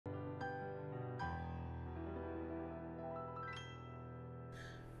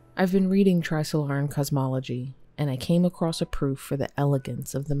I've been reading trisolarian cosmology, and I came across a proof for the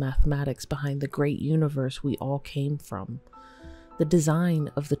elegance of the mathematics behind the great universe we all came from. The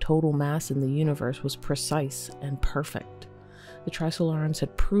design of the total mass in the universe was precise and perfect. The trisolarians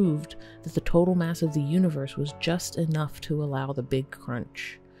had proved that the total mass of the universe was just enough to allow the big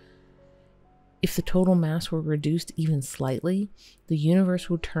crunch. If the total mass were reduced even slightly, the universe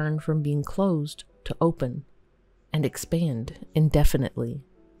would turn from being closed to open and expand indefinitely.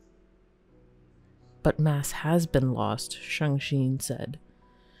 But mass has been lost, Cheng Xin said.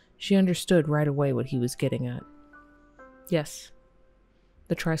 She understood right away what he was getting at. Yes,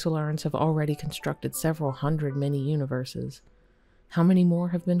 the trisolarians have already constructed several hundred mini-universes. How many more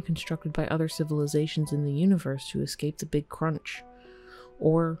have been constructed by other civilizations in the universe to escape the big crunch,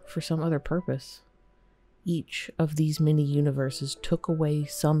 or for some other purpose? Each of these mini-universes took away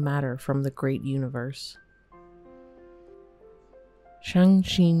some matter from the great universe. Cheng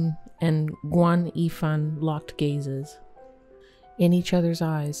Xin and Guan Yifan locked gazes. In each other's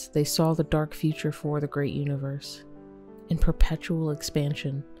eyes, they saw the dark future for the great universe. In perpetual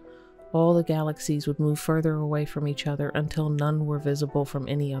expansion, all the galaxies would move further away from each other until none were visible from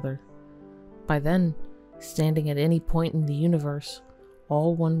any other. By then, standing at any point in the universe,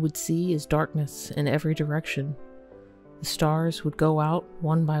 all one would see is darkness in every direction. The stars would go out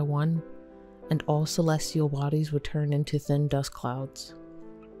one by one, and all celestial bodies would turn into thin dust clouds.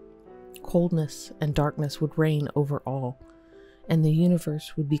 Coldness and darkness would reign over all, and the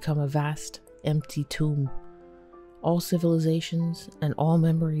universe would become a vast, empty tomb. All civilizations and all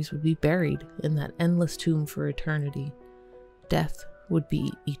memories would be buried in that endless tomb for eternity. Death would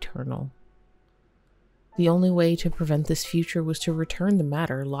be eternal. The only way to prevent this future was to return the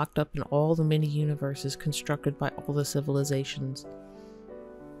matter locked up in all the mini-universes constructed by all the civilizations.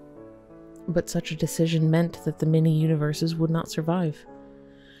 But such a decision meant that the mini-universes would not survive,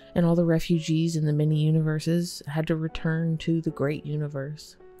 and all the refugees in the mini-universes had to return to the great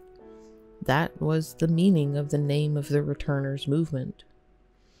universe. That was the meaning of the name of the Returners movement.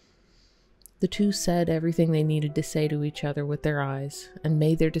 The two said everything they needed to say to each other with their eyes, and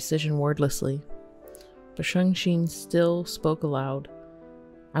made their decision wordlessly. But Cheng Xin still spoke aloud.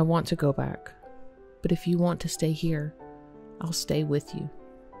 I want to go back, but if you want to stay here, I'll stay with you.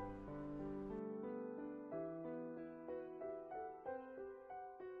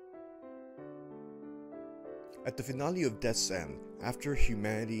 At the finale of Death's End, after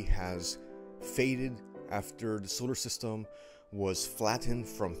humanity has faded, after the solar system was flattened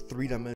from 3 dimensions